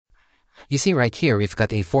You see right here, we've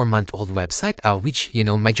got a 4-month-old website, which,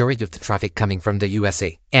 majority of the traffic coming from the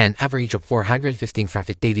USA and average of 415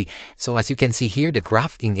 traffic daily. So as you can see here, the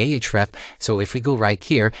graph in Ahref. So if we go right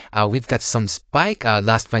here, we've got some spike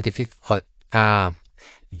last 25th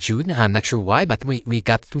June. I'm not sure why, but we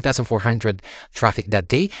got 2,400 traffic that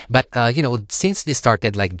day. But since this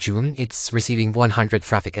started like June, it's receiving 100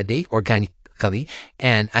 traffic a day organically.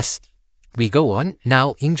 And as we go on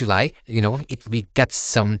now in July, we got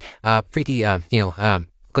some pretty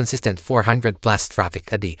consistent 400 plus traffic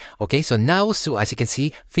a day. Okay, so now, so as you can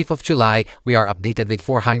see, 5th of July, we are updated with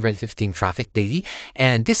 415 traffic daily.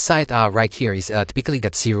 And this site right here is typically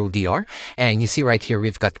got 0 DR. And you see right here,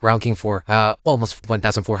 we've got ranking for almost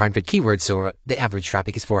 1,400 keywords. So the average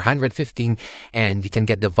traffic is 415, and you can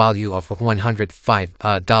get the value of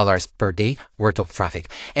 $105 per day worth of traffic.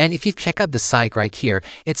 And if you check out the site right here,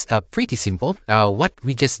 it's pretty simple. What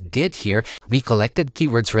we just did here, we collected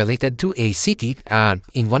keywords related to a city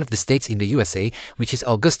in one of the states in the USA, which is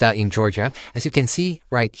Augusta in Georgia. As you can see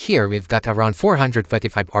right here, we've got around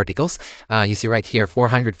 425 articles. You see right here,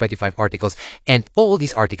 425 articles. And all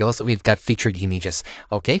these articles, we've got featured images.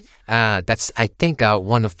 Okay, that's, I think,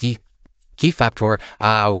 one of the key factor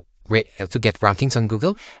to get rankings on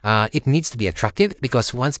Google. It needs to be attractive,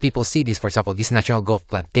 because once people see this, for example, this National Golf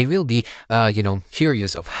Club, they will be,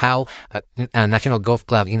 curious of how a National Golf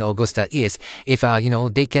Club in Augusta is. If,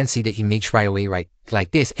 they can see the image right away, right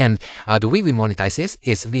like this. And the way we monetize this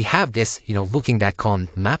is we have this, booking.com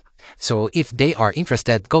map. So if they are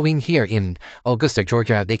interested going here in Augusta,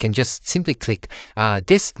 Georgia, they can just simply click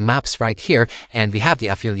this maps right here, and we have the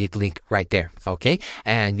affiliate link right there. Okay,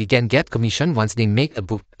 and we can get commission once they make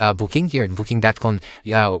a booking here in booking.com,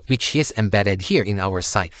 which is embedded here in our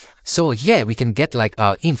site. So yeah, we can get like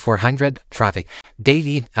in 400 traffic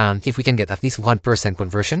daily. If we can get at least 1%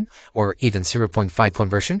 conversion or even 0.5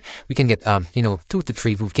 conversion, we can get 2 to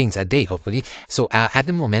 3 bookings a day, hopefully. So at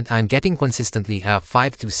the moment, I'm getting consistently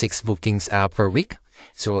 5 to 6 bookings per week.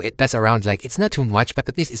 So that's around, like, it's not too much, but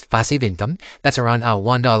at least it's passive income. That's around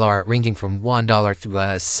 $1, ranging from $1 to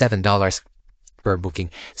 $7 per booking.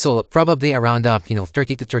 So probably around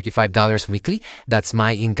 $30 to $35 weekly. That's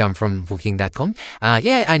my income from booking.com.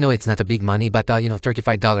 Yeah, I know it's not a big money, but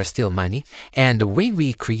 $35 still money. And the way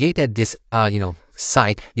we created this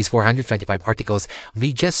site, these 425 articles,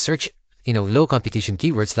 we just search low competition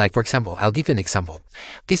keywords. Like, for example, I'll give you an example.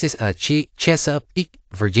 This is Chesapeake,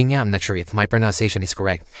 Virginia. I'm not sure if my pronunciation is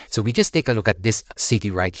correct. So we just take a look at this city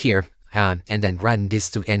right here, and then run this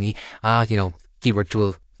to any keyword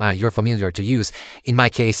tool you're familiar to use. In my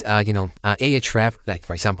case, Ahref, like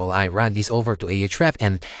for example, I ran this over to Ahref,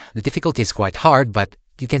 and the difficulty is quite hard, but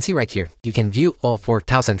you can see right here, you can view all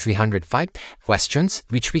 4,305 questions,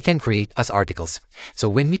 which we can create as articles. So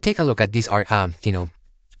when we take a look at these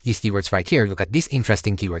these keywords right here, look at these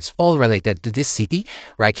interesting keywords, all related to this city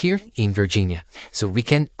right here in Virginia. So we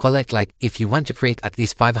can collect, like, if you want to create at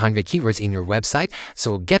least 500 keywords in your website,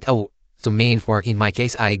 so get a domain for, in my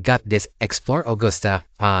case, I got this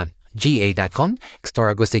exploreaugusta.ga.com,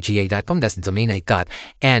 exploreaugusta.ga.com. That's the domain I got.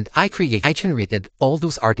 And I generated all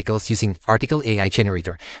those articles using Article AI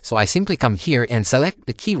Generator. So I simply come here and select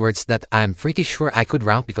the keywords that I'm pretty sure I could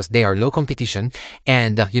rank because they are low competition.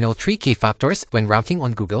 And, 3 key factors when ranking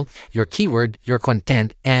on Google: your keyword, your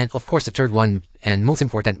content, and of course, the third one, and most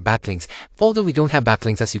important, backlinks. Although we don't have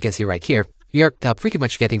backlinks, as you can see right here, we are pretty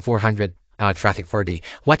much getting 400 traffic for a day.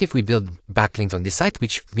 What if we build backlinks on this site,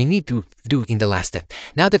 which we need to do in the last step?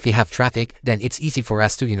 Now that we have traffic, then it's easy for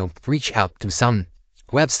us to, reach out to some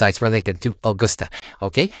websites related to Augusta.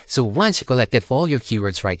 Okay, so once you collected all your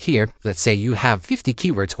keywords right here, let's say you have 50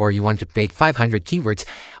 keywords, or you want to make 500 keywords,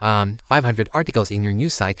 500 articles in your new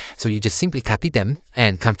site. So you just simply copy them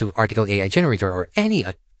and come to Article AI Generator or any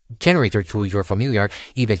generator tool you're familiar,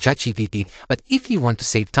 even ChatGPT. But if you want to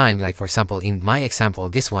save time, like for example, in my example,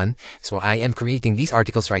 this one, so I am creating these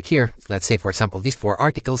articles right here. Let's say, for example, these 4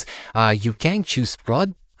 articles, you can choose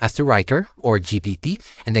broad as the writer or GPT,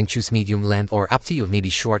 and then choose medium length, or up to you, maybe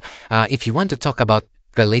short. If you want to talk about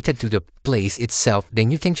related to the place itself,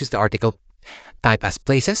 then you can choose the article type as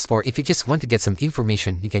places, or if you just want to get some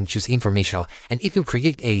information, you can choose informational. And it will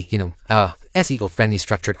create a SEO friendly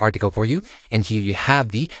structured article for you. And here you have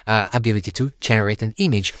the ability to generate an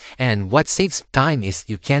image. And what saves time is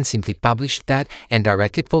you can simply publish that and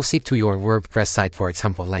directly post it to your WordPress site, for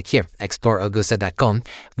example, like here, exploreaugusta.com,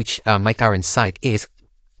 which my current site is.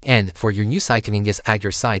 And for your new site, you can just add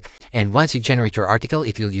your site. And once you generate your article,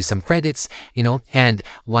 it will use some credits, and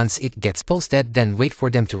once it gets posted, then wait for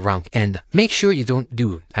them to rank. And make sure you don't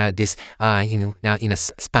do this, now in a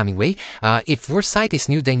spamming way. If your site is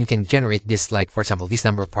new, then you can generate this, like, for example, this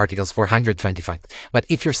number of articles, 425. But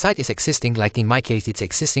if your site is existing, like in my case, it's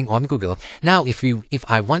existing on Google. Now, if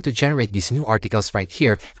I want to generate these new articles right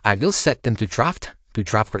here, I will set them to draft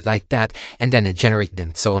like that, and then generate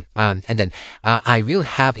them. So and then I will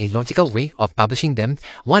have a logical way of publishing them.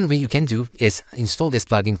 One way you can do is install this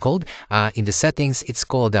plugin called in the settings, it's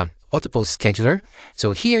called Autopost Scheduler.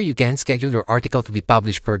 So here you can schedule your article to be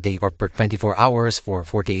published per day or per 24 hours for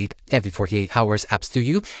every 48 hours, apps to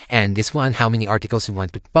you. And this one, how many articles you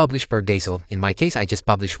want to publish per day. So in my case, I just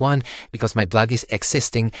publish one because my blog is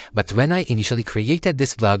existing. But when I initially created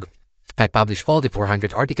this blog, I published all the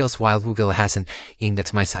 400 articles while Google hasn't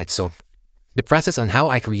indexed my site. So the process on how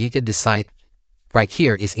I created this site right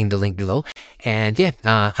here is in the link below. And yeah,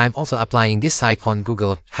 I'm also applying this site on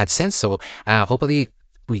Google AdSense. So hopefully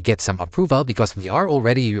we get some approval, because we are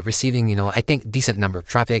already receiving, I think, decent number of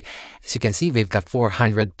traffic. As you can see, we've got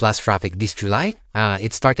 400 plus traffic this July.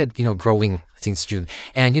 It started, growing since June.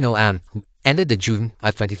 And, ended the June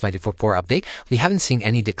 2024 update. We haven't seen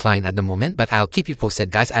any decline at the moment, but I'll keep you posted,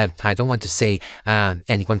 guys. I don't want to say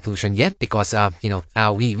any conclusion yet, because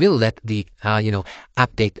we will let the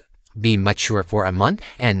update be mature for a month,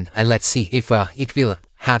 and let's see if it will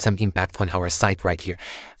have some impact on our site right here.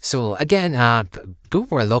 So again, go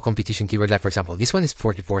for a low competition keyword. Like, for example, this one is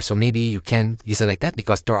 44, so maybe you can use it like that,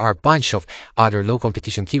 because there are a bunch of other low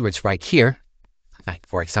competition keywords right here. Like,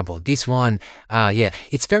 for example, this one,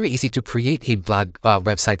 it's very easy to create a blog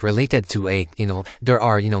website related to a, there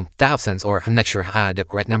are, thousands, or I'm not sure the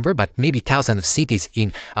correct number, but maybe thousands of cities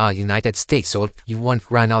in United States. So you won't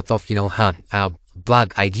run out of,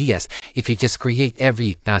 blog ideas if you just create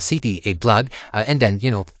every city a blog, and then,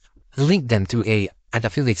 link them to an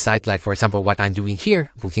affiliate site, like, for example, what I'm doing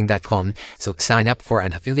here, booking.com. So sign up for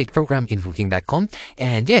an affiliate program in booking.com,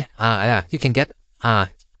 and you can get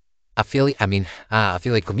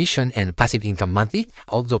affiliate commission and passive income monthly.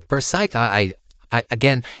 Although per site,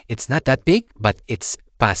 again, it's not that big, but it's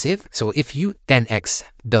passive. So if you 10x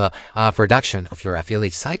the production of your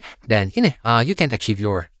affiliate site, then you can achieve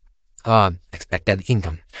your expected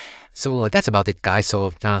income. So that's about it, guys.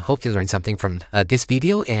 So hope you learned something from this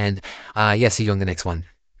video, and see you on the next one.